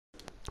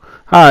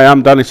Hi,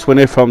 I'm Danny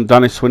Swinney from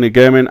Danny Swinney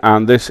Gaming,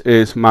 and this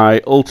is my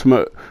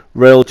ultimate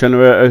rail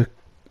generator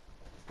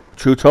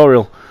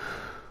tutorial.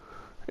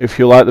 If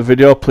you like the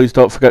video, please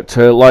don't forget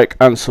to like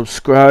and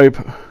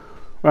subscribe.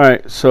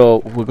 Right, so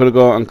we're going to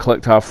go and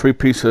collect our 3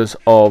 pieces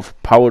of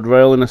powered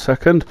rail in a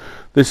second.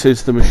 This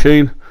is the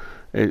machine.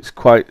 It's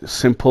quite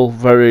simple,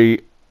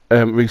 very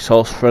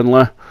resource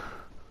friendly.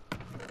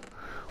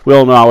 We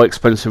all know how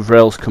expensive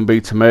rails can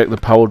be to make, the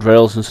powered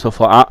rails and stuff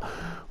like that.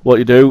 What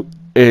you do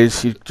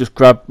is you just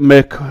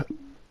make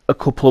a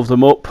couple of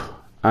them up,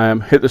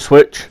 hit the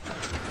switch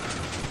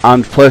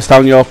and place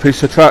down your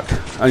piece of track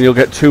and you'll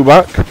get 2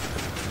 back.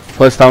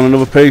 Place down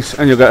another piece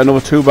and you'll get another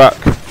 2 back.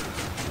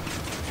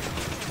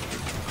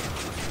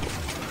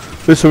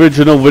 This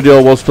original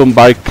video was done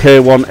by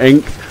K1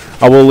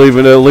 Inc. I will leave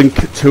a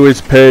link to his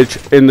page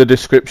in the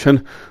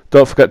description.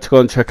 Don't forget to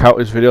go and check out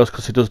his videos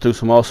because he does do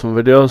some awesome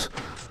videos.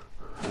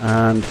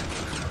 And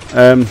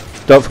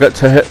don't forget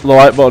to hit the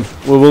like button.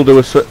 We will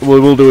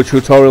do a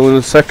tutorial in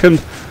a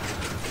second,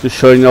 just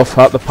showing you off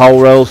how the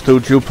power rails do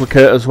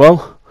duplicate as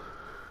well.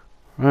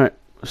 Right,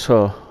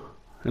 so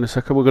in a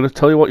second we're going to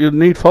tell you what you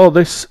need for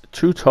this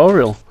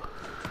tutorial.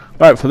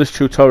 Right, for this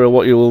tutorial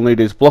what you will need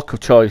is block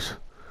of choice,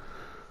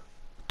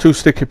 2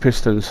 sticky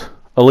pistons,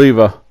 a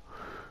lever,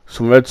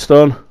 some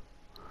redstone,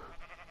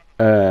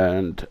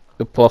 and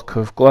a block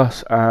of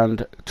glass,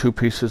 and 2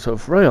 pieces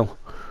of rail.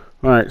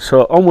 Right,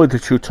 so on with the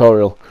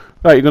tutorial.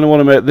 Right, you're going to want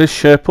to make this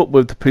shape up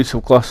with the piece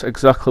of glass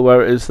exactly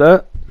where it is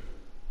there.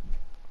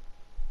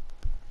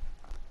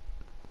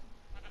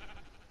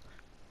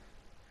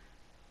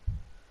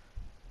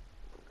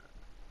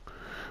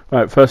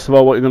 Right, first of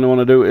all what you're going to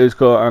want to do is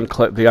go and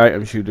collect the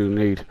items you do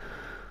need.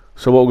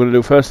 So what we're going to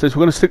do first is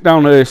we're going to stick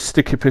down a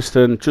sticky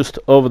piston just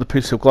over the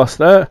piece of glass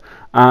there,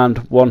 and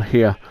 1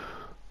 here.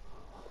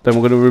 Then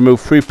we're going to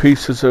remove 3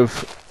 pieces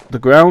of the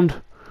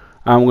ground,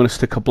 and we're going to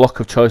stick a block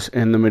of choice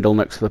in the middle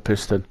next to the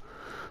piston.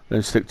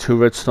 Then stick 2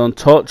 redstone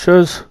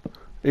torches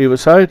either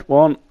side,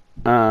 1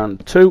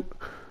 and 2.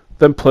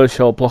 Then place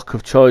your block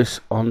of choice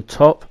on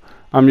top.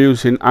 I'm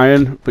using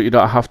iron, but you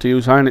don't have to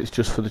use iron, it's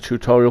just for the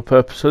tutorial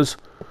purposes.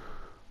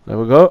 There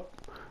we go.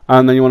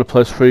 And then you want to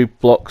place 3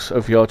 blocks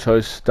of your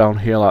choice down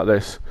here like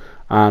this,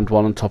 and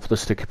 1 on top of the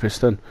sticky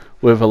piston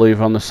with a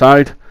lever on the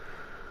side.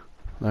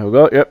 There we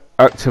go. Yep.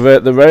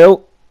 Activate the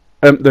rail,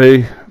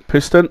 the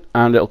piston,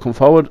 and it'll come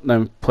forward.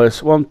 Then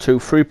place 1, 2,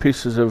 3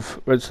 pieces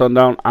of redstone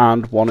down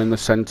and 1 in the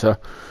center,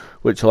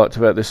 which will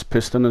activate this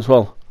piston as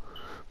well.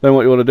 Then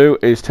what you want to do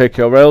is take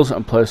your rails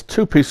and place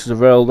 2 pieces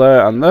of rail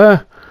there,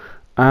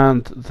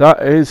 and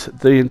that is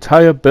the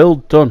entire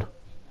build done.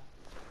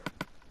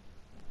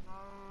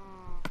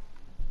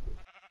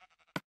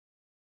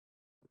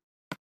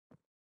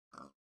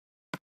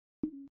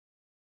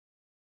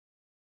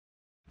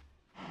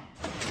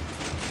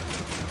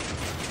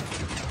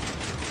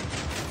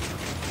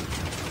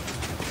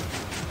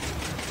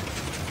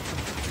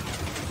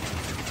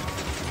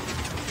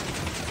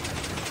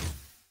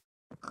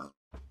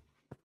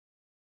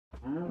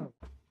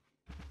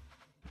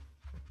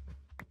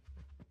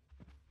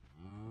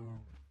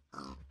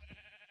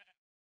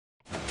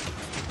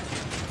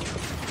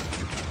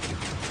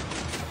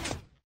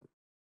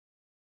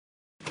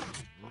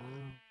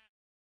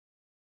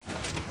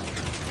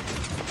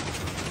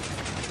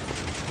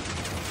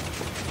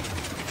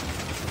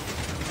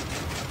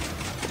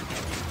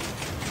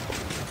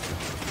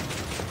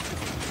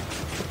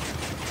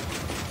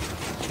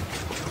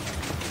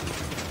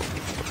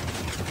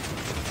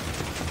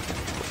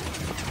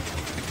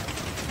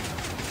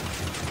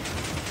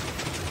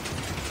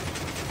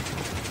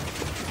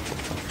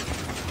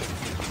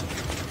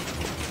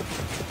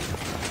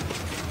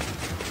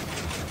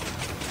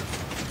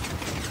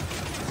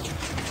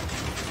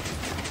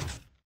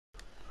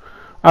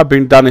 I've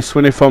been Danny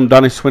Swinney from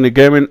Danny Swinney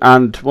Gaming,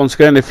 and once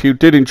again, if you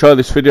did enjoy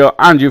this video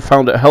and you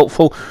found it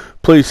helpful,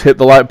 please hit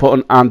the like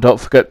button and don't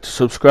forget to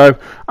subscribe.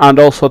 And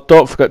also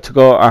don't forget to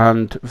go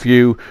and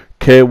view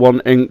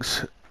K1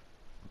 Inc.'s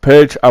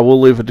page. I will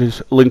leave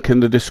a link in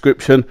the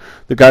description.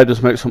 The guy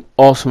does make some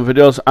awesome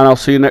videos, and I'll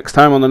see you next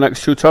time on the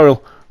next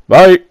tutorial.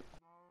 Bye!